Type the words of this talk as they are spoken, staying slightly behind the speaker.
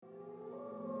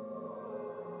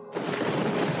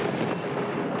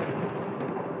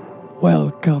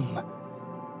Welcome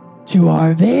to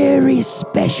our very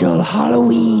special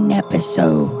Halloween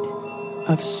episode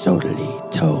of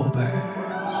Sodally-tober.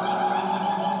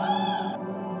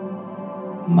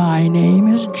 My name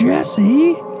is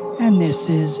Jesse, and this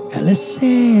is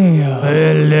Eliseo.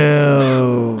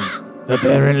 Hello.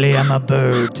 Apparently I'm a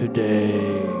bird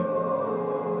today.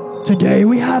 Today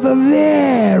we have a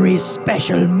very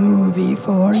special movie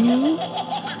for you.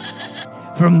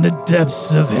 From the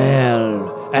depths of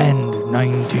hell and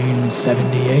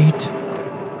 1978,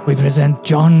 we present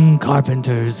John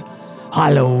Carpenter's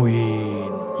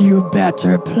Halloween. You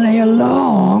better play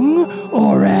along,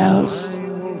 or else... I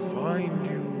will find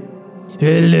you.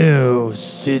 Hello,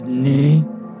 Sydney.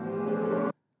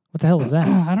 What the hell was that?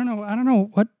 I don't know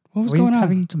what was Were going you on.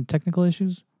 having some technical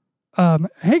issues?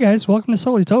 Hey guys, welcome to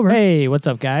Sodally-tober. Hey, what's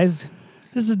up, guys?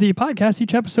 This is the podcast.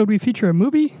 Each episode we feature a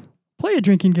movie, play a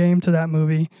drinking game to that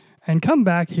movie, and come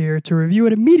back here to review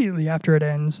it immediately after it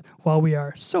ends while we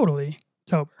are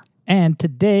Sodally-tober. And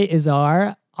today is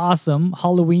our awesome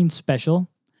Halloween special.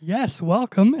 Yes,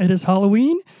 welcome. It is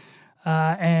Halloween.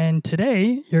 And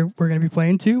today we're going to be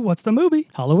playing What's the Movie?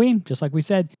 Halloween, just like we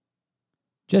said.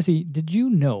 Jesse, did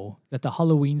you know that the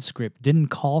Halloween script didn't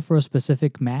call for a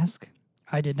specific mask?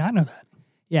 I did not know that.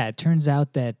 Yeah, it turns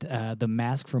out that the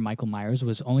mask for Michael Myers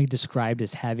was only described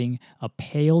as having a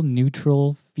pale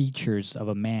neutral features of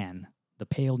a man. The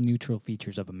pale neutral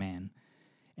features of a man.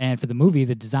 And for the movie,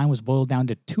 the design was boiled down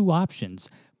to two options.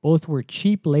 Both were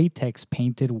cheap latex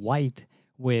painted white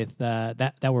with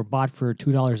that were bought for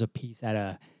 $2 a piece at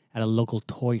a local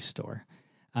toy store.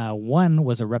 One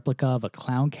was a replica of a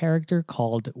clown character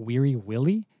called Weary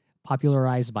Willie,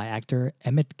 popularized by actor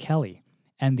Emmett Kelly.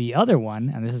 And the other one,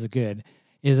 and this is good,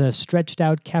 is a stretched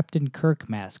out Captain Kirk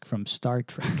mask from Star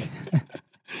Trek.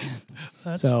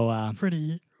 That's So,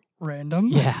 pretty random.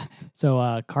 yeah.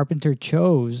 So Carpenter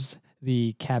chose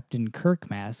the Captain Kirk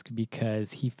mask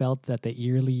because he felt that the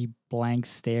eerily blank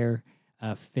stare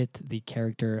fit the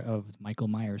character of Michael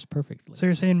Myers perfectly. So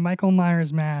you're saying Michael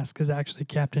Myers' mask is actually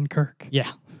Captain Kirk. Yeah.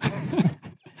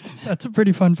 That's a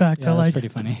pretty fun fact. Yeah, I that's like pretty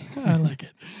it. funny. I like it.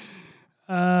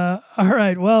 All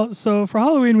right. Well, so for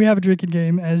Halloween, we have a drinking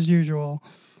game as usual.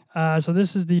 So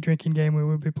this is the drinking game we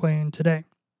will be playing today.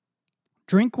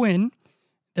 Drink win.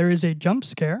 There is a jump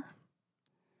scare.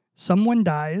 Someone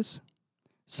dies.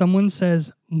 Someone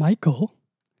says, Michael.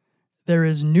 There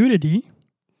is nudity.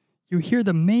 You hear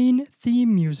the main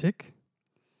theme music.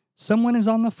 Someone is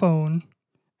on the phone.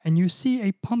 And you see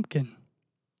a pumpkin.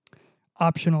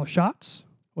 Optional shots.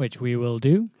 Which we will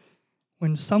do.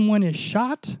 When someone is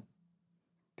shot.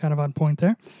 Kind of on point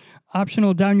there.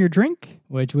 Optional down your drink.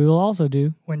 Which we will also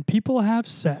do. When people have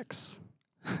sex.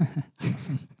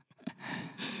 Awesome.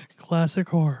 Classic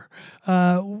horror.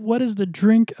 What is the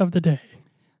drink of the day?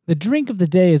 The drink of the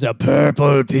day is a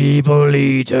Purple People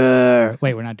Eater.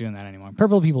 Wait, we're not doing that anymore.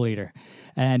 Purple People Eater.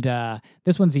 And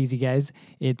this one's easy, guys.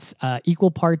 It's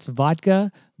equal parts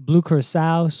vodka, blue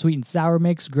curacao, sweet and sour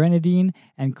mix, grenadine,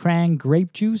 and Krang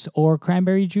grape juice or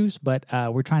cranberry juice. But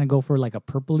we're trying to go for like a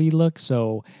purpley look,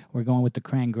 so we're going with the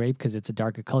Krang grape because it's a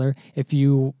darker color. If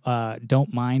you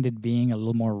don't mind it being a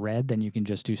little more red, then you can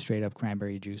just do straight up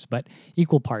cranberry juice. But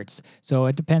equal parts. So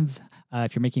it depends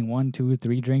if you're making 1, 2,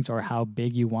 3 drinks or how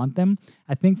big you want them.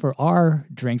 I think for our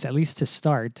drinks, at least to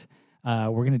start,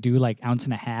 we're going to do like 1.5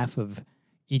 ounces of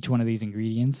each one of these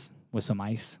ingredients with some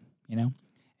ice,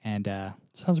 and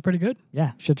Sounds pretty good.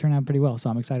 yeah, should turn out pretty well. So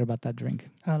I'm excited about that drink.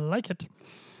 I like it.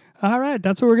 All right,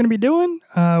 that's what we're going to be doing.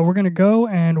 We're going to go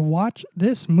and watch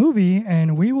this movie,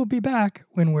 and we will be back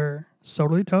when we're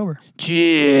Sodally-tober.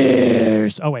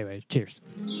 Cheers! Oh, wait, cheers.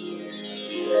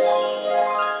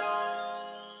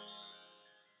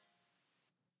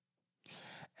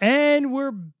 And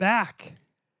we're back.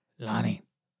 Lonnie,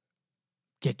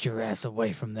 get your ass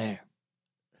away from there.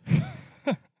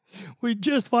 We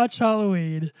just watched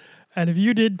Halloween, and if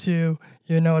you did too,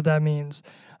 you know what that means.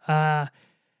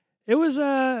 It was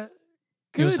a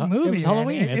good movie. It was man.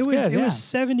 Halloween. It It's was good, it yeah. was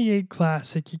 78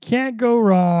 classic. You can't go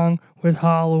wrong with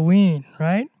Halloween,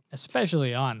 right?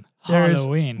 Especially on There's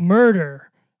Halloween.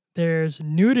 murder, there's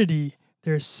nudity,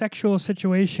 there's sexual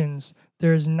situations,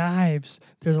 there's knives,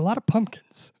 there's a lot of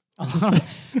pumpkins.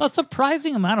 A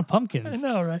surprising amount of I pumpkins.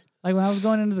 know, right? Like when I was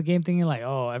going into the game thinking like,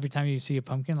 oh, every time you see a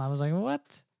pumpkin, I was like, what?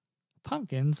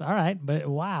 Pumpkins? All right. But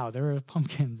wow, there were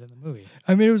pumpkins in the movie.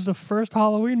 I mean, it was the first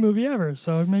Halloween movie ever,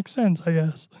 so it makes sense, I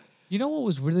guess. You know what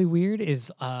was really weird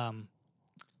is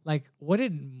like what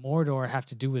did Mordor have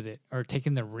to do with it? Or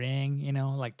taking the ring,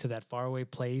 like to that faraway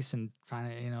place and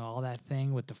trying to, all that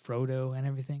thing with the Frodo and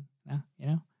everything?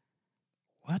 No,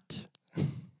 What?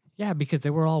 Yeah, because they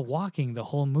were all walking the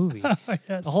whole movie.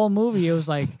 Yes. The whole movie, it was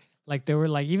like they were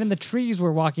like, even the trees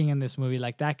were walking in this movie,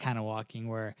 like that kind of walking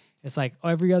where it's like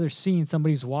every other scene,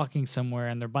 somebody's walking somewhere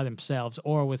and they're by themselves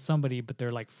or with somebody, but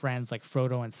they're like friends like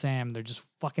Frodo and Sam. They're just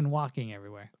fucking walking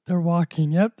everywhere. They're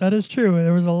walking. Yep, that is true.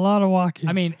 There was a lot of walking.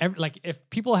 I mean, like if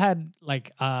people had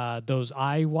like those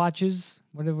eye watches,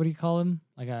 what do you call them?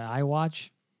 Like an eye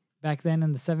watch back then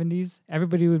in the 70s,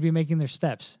 everybody would be making their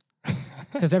steps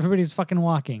because everybody's fucking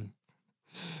walking.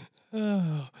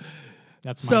 Oh.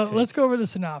 That's my So take. let's go over the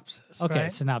synopsis. Okay,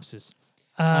 right? synopsis.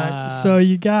 So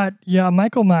you got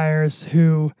Michael Myers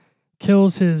who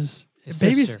kills his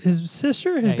sister. his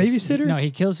sister, his Yeah, babysitter. No, he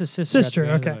kills his sister. at the Sister,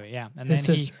 beginning of the okay. movie, yeah, and His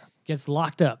then sister. he gets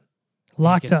locked up.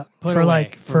 Locked gets up put for away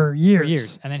like for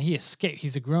years. and then he escapes.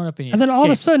 He's a grown up and he And then all of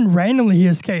a escapes. sudden, randomly, he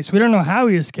escapes. We don't know how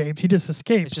he escaped. He just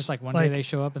escapes. It's just like one day they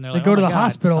show up and they're they like, go "Oh to my the God,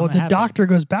 hospital. something The happened." doctor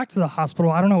goes back to the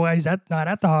hospital. I don't know why he's not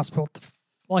at the hospital.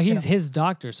 Well, he's his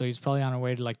doctor, so he's probably on a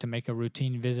way to make a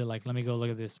routine visit. Like, let me go look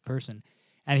at this person,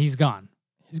 and he's gone.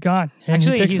 He's gone. And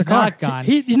Actually, he takes he's the car. not gone.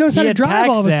 He knows how to drive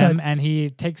all of a attacks them sudden. and he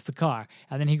takes the car,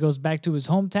 and then he goes back to his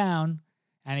hometown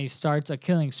and he starts a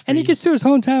killing spree. And he gets to his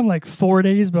hometown like 4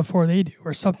 days before they do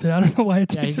or something. I don't know why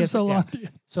it Yeah, he takes him gets- so yeah. long to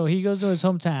get. So he goes to his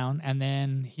hometown, and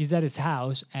then he's at his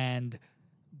house, and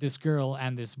this girl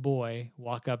and this boy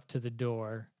walk up to the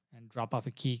door and drop off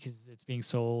a key because it's being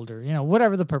sold, or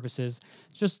whatever the purpose is.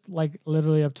 It's just like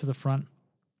literally up to the front.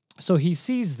 So he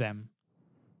sees them,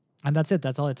 and that's it.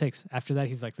 That's all it takes. After that,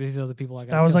 he's like, "These are the people I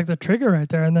got." That was like the trigger right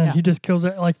there. And then Yeah. he just kills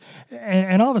it.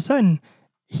 And all of a sudden,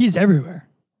 he's everywhere.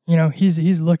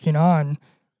 He's looking on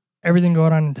everything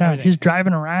going on in town. Everything. He's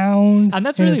driving around. And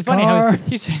that's in really his funny car.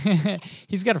 how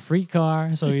he's got a free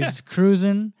car, so he's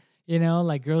cruising.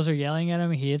 Like girls are yelling at him.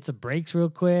 He hits the brakes real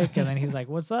quick, and then he's like,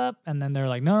 "What's up?" And then they're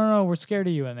like, "No, we're scared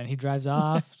of you." And then he drives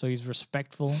off, so he's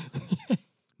respectful.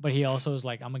 But he also is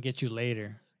like, "I'm gonna get you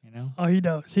later." Oh, he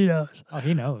knows. He knows. Oh,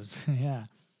 he knows. Yeah,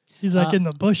 He's like in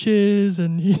the bushes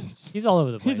and he's all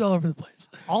over the place. he's all over the place.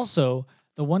 Also,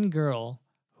 the one girl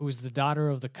who's the daughter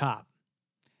of the cop,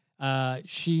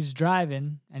 she's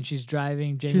driving Jamie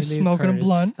She's Lee smoking a Curtis,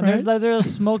 blunt, and right? they're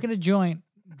smoking a joint,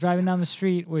 driving down the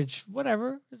street, which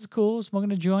whatever, it's cool,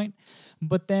 smoking a joint.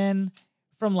 But then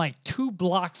from like 2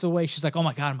 blocks away, she's like, "Oh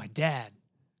my God, my dad!"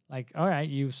 Like, all right,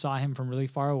 you saw him from really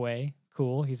far away.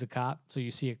 Cool, he's a cop, so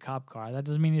you see a cop car. That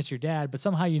doesn't mean it's your dad, but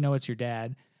somehow you know it's your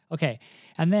dad. Okay,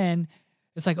 and then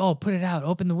it's like, "Oh, put it out,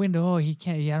 open the window." Oh, he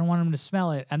can't. I don't want him to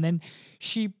smell it. And then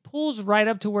she pulls right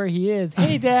up to where he is.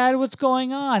 "Hey, Dad, what's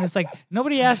going on?" It's like,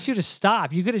 nobody asked you to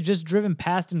stop. You could have just driven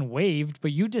past and waved,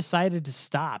 but you decided to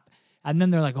stop. And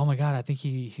then they're like, "Oh my God, I think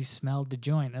he smelled the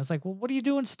joint." And I was like, "Well, what are you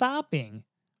doing stopping?"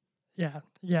 Yeah.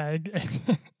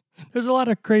 There's a lot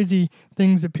of crazy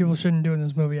things that people shouldn't do in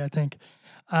this movie, I think.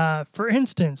 For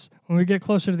instance, when we get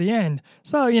closer to the end,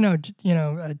 so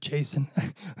Jason,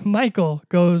 Michael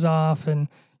goes off and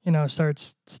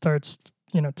starts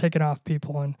taking off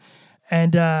people,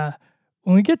 and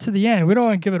when we get to the end, we don't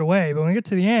want to give it away, but when we get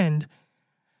to the end,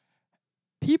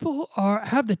 people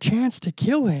have the chance to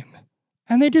kill him,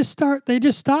 and they just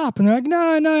stop, and they're like,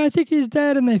 no, I think he's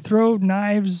dead, and they throw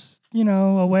knives,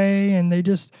 away, and they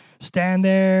just stand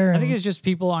there. I think it's just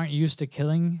people aren't used to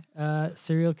killing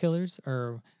serial killers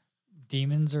or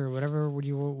demons or whatever. What do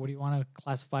you want to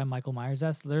classify Michael Myers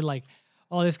as? They're like,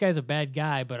 "Oh, this guy's a bad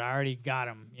guy, but I already got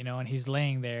him," and he's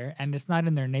laying there, and it's not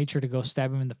in their nature to go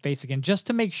stab him in the face again just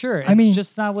to make sure. It's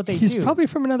just not what they he's do. probably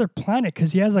from another planet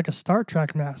because he has like a Star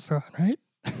Trek mask on, right?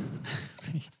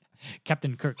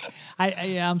 Captain Kirk.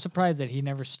 I'm surprised that he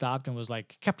never stopped and was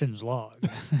like, "Captain's log,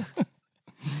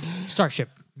 Starship."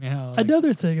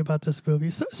 Another thing about this movie.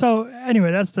 So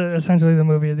anyway, that's essentially the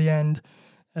movie at the end.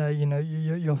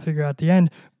 You'll figure out the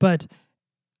end. But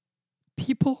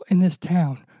people in this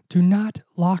town do not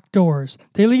lock doors.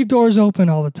 They leave doors open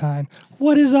all the time.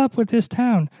 What is up with this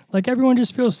town? Like everyone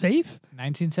just feels safe?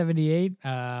 1978.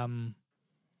 It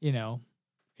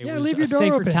was leave your a door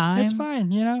safer open. time. It's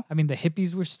fine, I mean, the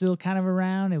hippies were still kind of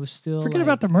around. It was still Forget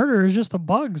about the murderers, just the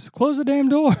bugs. Close the damn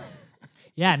door.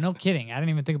 Yeah, no kidding. I didn't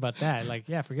even think about that.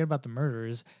 Forget about the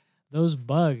murderers. Those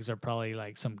bugs are probably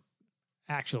like some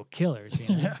actual killers.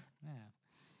 Yeah.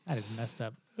 That is messed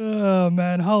up. Oh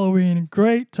man, Halloween,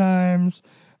 great times.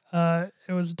 It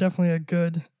was definitely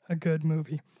a good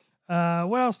movie.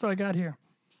 What else do I got here?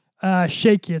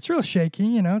 Shaky. It's real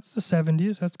shaky. It's the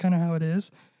 70s. That's kind of how it is.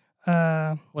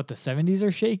 What, the 70s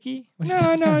are shaky?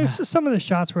 No. It's just some of the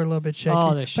shots were a little bit shaky.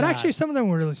 Oh, the but actually, shots. some of them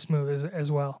were really smooth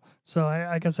as well. So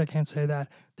I guess I can't say that.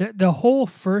 The whole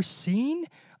first scene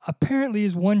apparently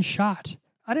is one shot.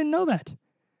 I didn't know that.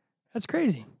 That's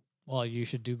crazy. Well, you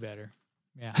should do better.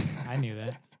 Yeah, I knew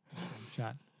that.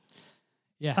 Shot.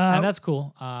 Yeah, Uh, and that's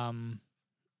cool.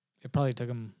 It probably took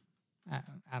him.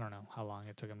 I don't know how long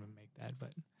it took him to make that,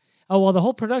 but the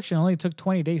whole production only took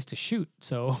 20 days to shoot,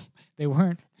 so they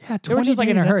weren't. Yeah, They were 20 just like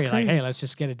in a days, that's hurry, like, crazy. hey, let's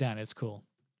just get it done. It's cool.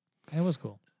 And it was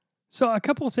cool. So a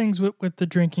couple of things with the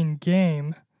drinking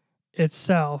game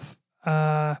itself.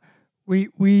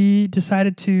 We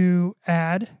decided to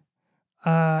add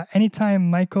anytime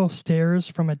Michael stares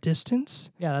from a distance,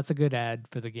 Yeah, that's a good ad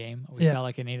for the game. We Yeah. felt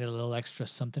like it needed a little extra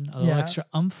something, a little Yeah. extra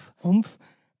oomph. oomph.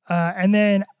 And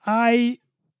then I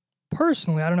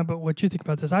personally, I don't know about what you think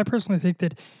about this. I personally think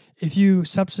that if you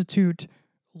substitute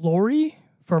Lori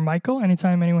for Michael,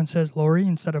 anytime anyone says Lori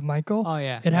instead of Michael, Oh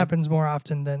yeah, it happens more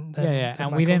often than Yeah, than and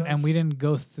Michael we does. didn't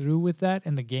go through with that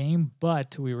in the game,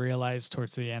 but we realized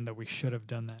towards the end that we should have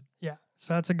done that. Yeah,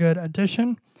 so that's a good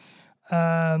addition.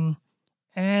 And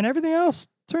everything else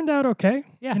turned out okay.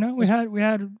 Yeah, You know, we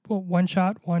had one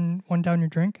shot, one down your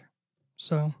drink.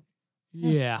 So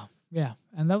Yeah,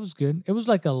 and that was good. It was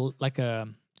like a.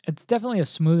 It's definitely a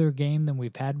smoother game than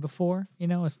we've had before. You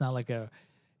know, it's not like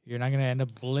you're not gonna end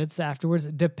up blitz afterwards.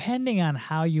 Depending on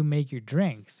how you make your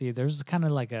drink. See, there's kind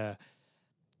of like a,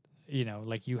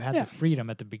 like you had Yeah. the freedom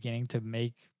at the beginning to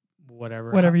make whatever.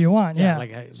 whatever you want, yeah.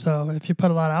 Like So if you put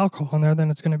a lot of alcohol in there,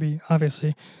 then it's going to be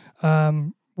obviously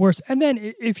worse. And then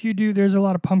if you do, there's a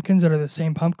lot of pumpkins that are the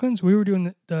same pumpkins. We were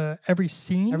doing the every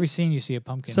scene, every scene you see a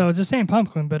pumpkin. so it's the same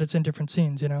pumpkin, but it's in different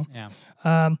scenes. You know. yeah,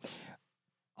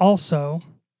 Also,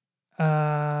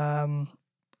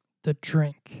 the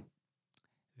drink.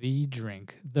 the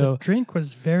drink, The the drink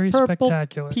was very Purple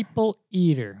spectacular. people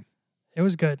eater. It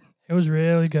was good. It was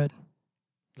really good.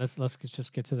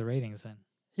 Just get to the ratings then.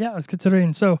 Yeah, let's get to the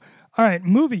rating. So, all right,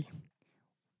 movie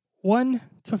 1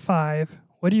 to 5.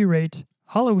 What do you rate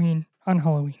Halloween on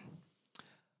Halloween?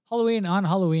 Halloween on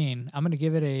Halloween, I'm gonna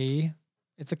give it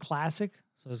it's a classic,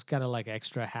 so it's got a like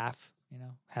extra half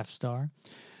star.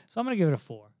 So I'm gonna give it a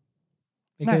 4.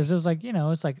 Because Nice. it's like,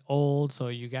 it's like old, so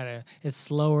it's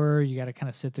slower, you gotta kind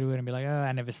of sit through it and be like, oh,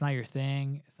 and if it's not your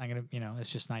thing, it's not gonna, it's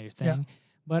just not your thing. Yeah.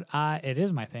 But it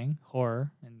is my thing,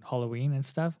 horror and Halloween and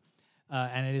stuff.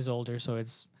 And it is older, so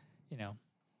it's,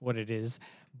 what it is.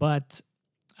 But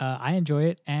I enjoy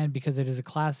it, and because it is a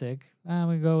classic,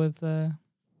 we go with with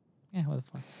a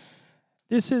 4.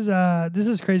 This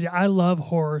is crazy. I love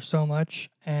horror so much,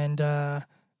 and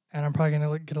I'm probably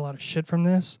gonna get a lot of shit from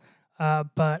this,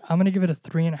 but I'm gonna give it a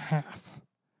 3.5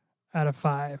 out of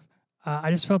 5.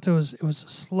 I just felt it was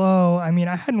slow. I mean,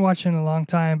 I hadn't watched it in a long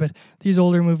time, but these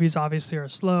older movies obviously are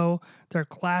slow. They're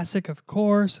classic, of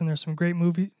course, and there's some great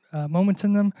movie moments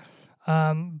in them.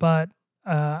 But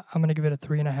I'm gonna give it a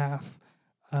 3.5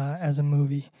 as a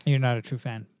movie. You're not a true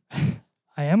fan.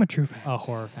 I am a true fan. A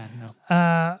horror fan,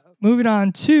 no. Moving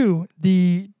on to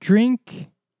the drink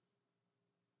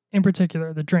in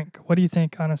particular, the drink. What do you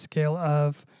think on a scale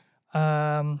of,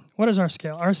 what is our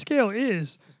scale? Our scale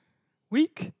is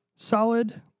weak,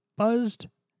 solid, buzzed,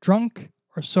 drunk,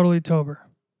 or totally sober.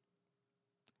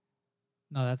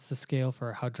 No, that's the scale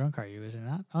for how drunk are you, is it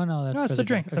not? Oh no, that's No, for that's the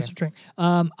drink. That's Okay. the drink.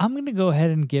 I'm gonna go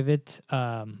ahead and give it.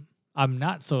 I'm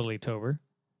not totally tober.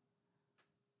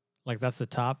 Like that's the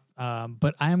top.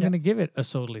 But I am Yep. gonna give it a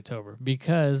totally tober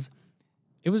because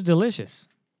it was delicious.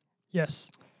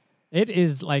 Yes. It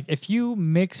is like if you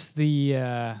mix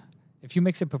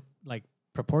it like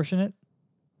proportionate,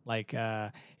 like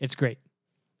it's great.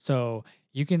 So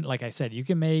you can, like I said, you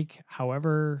can make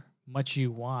however much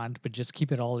you want, but just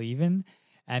keep it all even,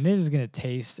 and it is gonna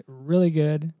taste really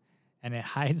good, and it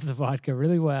hides the vodka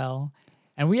really well.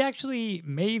 And we actually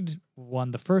made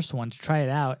the first one to try it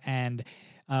out, and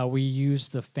we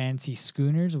used the fancy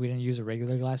schooners. We didn't use a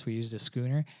regular glass. We used a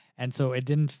schooner. And so it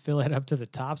didn't fill it up to the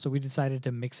top. So we decided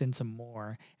to mix in some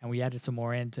more, and we added some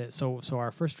more into it. So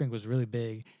our first drink was really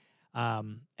big. But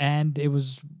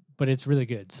it's really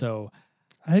good. So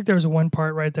I think there was one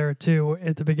part right there too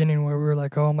at the beginning where we were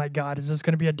like, "Oh my God, is this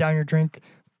going to be a down your drink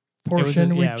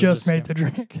portion?" We just made the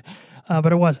drink,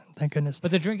 but it wasn't. Thank goodness.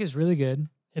 But the drink is really good.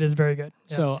 It is very good.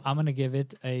 Yes. So I'm gonna give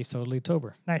it a totally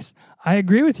tober. Nice. I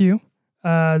agree with you.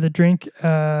 The drink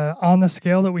on the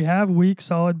scale that we have, weak,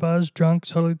 solid, buzz, drunk,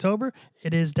 totally sober,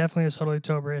 it is definitely a totally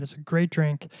sober. It is a great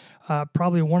drink.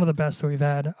 Probably one of the best that we've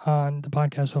had on the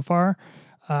podcast so far.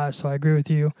 So I agree with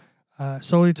you.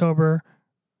 Totally sober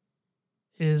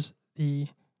is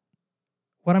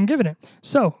what I'm giving it.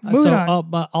 So moving on.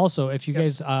 But also, if you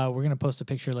Yes. guys, we're gonna post a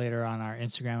picture later on our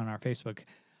Instagram and our Facebook,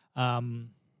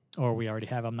 or we already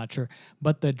have. I'm not sure.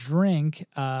 But the drink,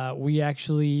 we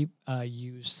actually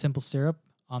used simple syrup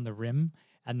on the rim,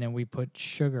 and then we put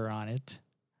sugar on it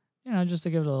just to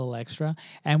give it a little extra.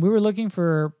 And we were looking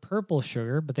for purple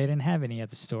sugar, but they didn't have any at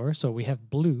the store. So we have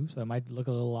blue, so it might look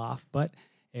a little off, but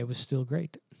it was still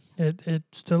great. It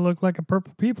still looked like a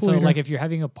purple people So eater. like if you're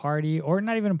having a party, or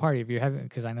not even a party, if you're having,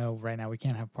 because I know right now we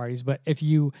can't have parties, but if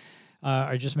you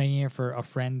are just making it for a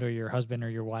friend or your husband or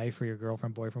your wife or your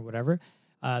girlfriend, boyfriend, whatever,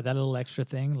 that little extra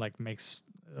thing like makes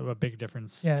a big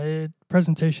difference. Yeah,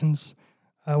 presentation's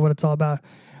what it's all about.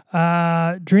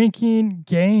 Drinking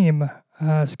game,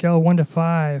 scale 1 to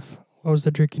 5. What was the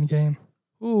drinking game?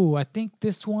 Ooh, I think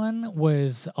this one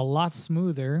was a lot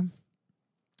smoother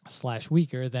 /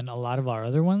 weaker than a lot of our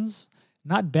other ones.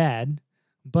 Not bad,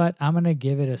 but I'm going to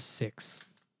give it a 6.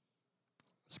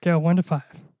 Scale 1 to 5.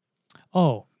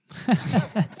 Oh,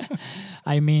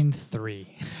 I mean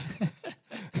 3.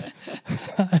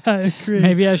 I agree.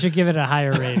 Maybe I should give it a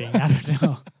higher rating. I don't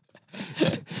know.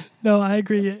 No, I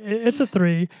agree. It's a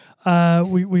 3.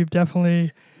 We've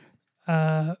definitely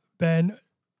been,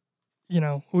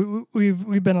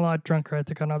 we've been a lot drunker, I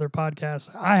think, on other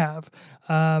podcasts. I have.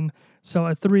 So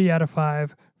a 3 out of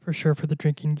 5 for sure for the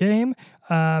drinking game.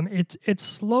 It's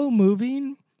slow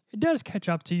moving. It does catch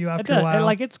up to you after a while.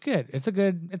 It's good. It's a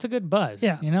good buzz.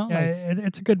 Yeah. You know? Yeah,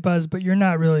 it's a good buzz, but you're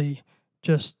not really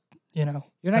just, you're not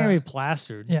going to be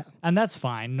plastered. Yeah. And that's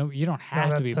fine. No, you don't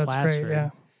have to be that's plastered. great, yeah.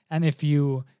 And if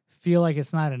you feel like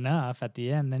it's not enough at the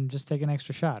end, then just take an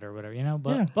extra shot or whatever,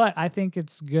 But Yeah. but I think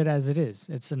it's good as it is.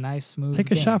 It's a nice, smooth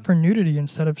Take a game. shot for nudity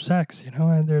instead of sex,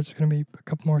 and there's going to be a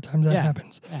couple more times that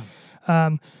happens. Yeah.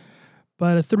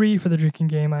 But a 3 for the drinking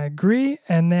game, I agree.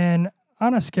 And then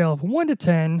on a scale of 1 to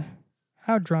 10,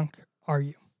 how drunk are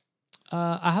you?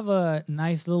 I have a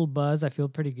nice little buzz. I feel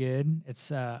pretty good.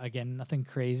 It's, again, nothing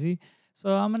crazy.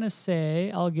 So I'm going to say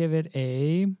I'll give it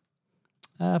a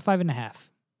 5.5.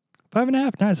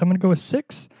 5.5, nice. I'm going to go with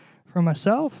 6 for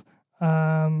myself.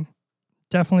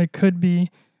 Definitely could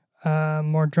be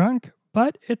more drunk,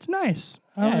 but it's nice.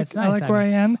 It's nice. I like where I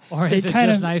am. Or is it kind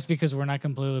just of- nice because we're not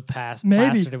completely plastered? Maybe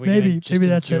that's it. Maybe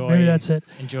that's it.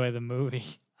 Enjoy the movie.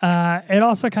 It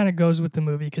also kind of goes with the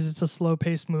movie because it's a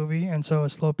slow-paced movie, and so a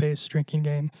slow-paced drinking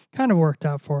game kind of worked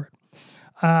out for it.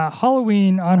 On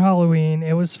Halloween,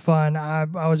 it was fun. I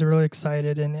was really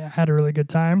excited and had a really good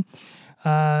time.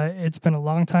 It's been a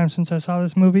long time since I saw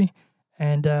this movie,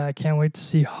 and I can't wait to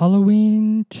see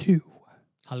Halloween 2.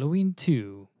 Halloween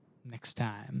 2 next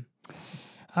time.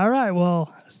 All right.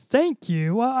 Well, thank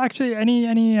you. Well, actually,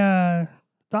 any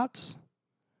thoughts?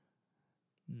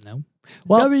 No.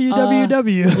 Well,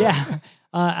 www. yeah.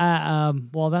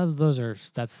 Well,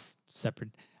 that's separate.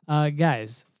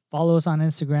 Guys, follow us on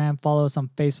Instagram. Follow us on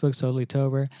Facebook. Totally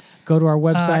Tober. Go to our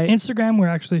website. Instagram, we're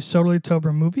actually Totally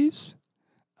Tober Movies.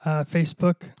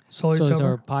 Facebook, Totally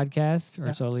Tober Podcast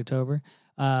or Totally Tober.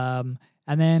 And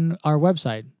then our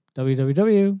website,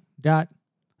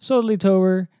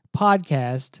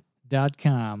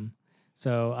 www.totallytoberpodcast.com.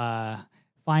 So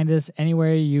find us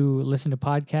anywhere you listen to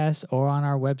podcasts or on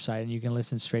our website, and you can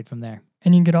listen straight from there.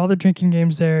 And you can get all the drinking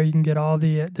games there. You can get all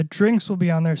the drinks will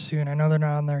be on there soon. I know they're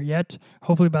not on there yet.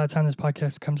 Hopefully by the time this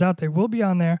podcast comes out, they will be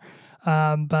on there.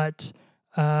 But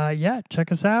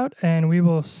check us out, and we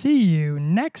will see you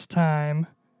next time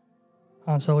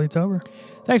on Totally Tober.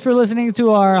 Thanks for listening to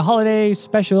our holiday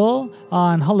special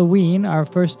on Halloween, our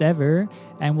first ever,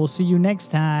 and we'll see you next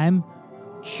time.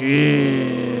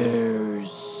 Cheers.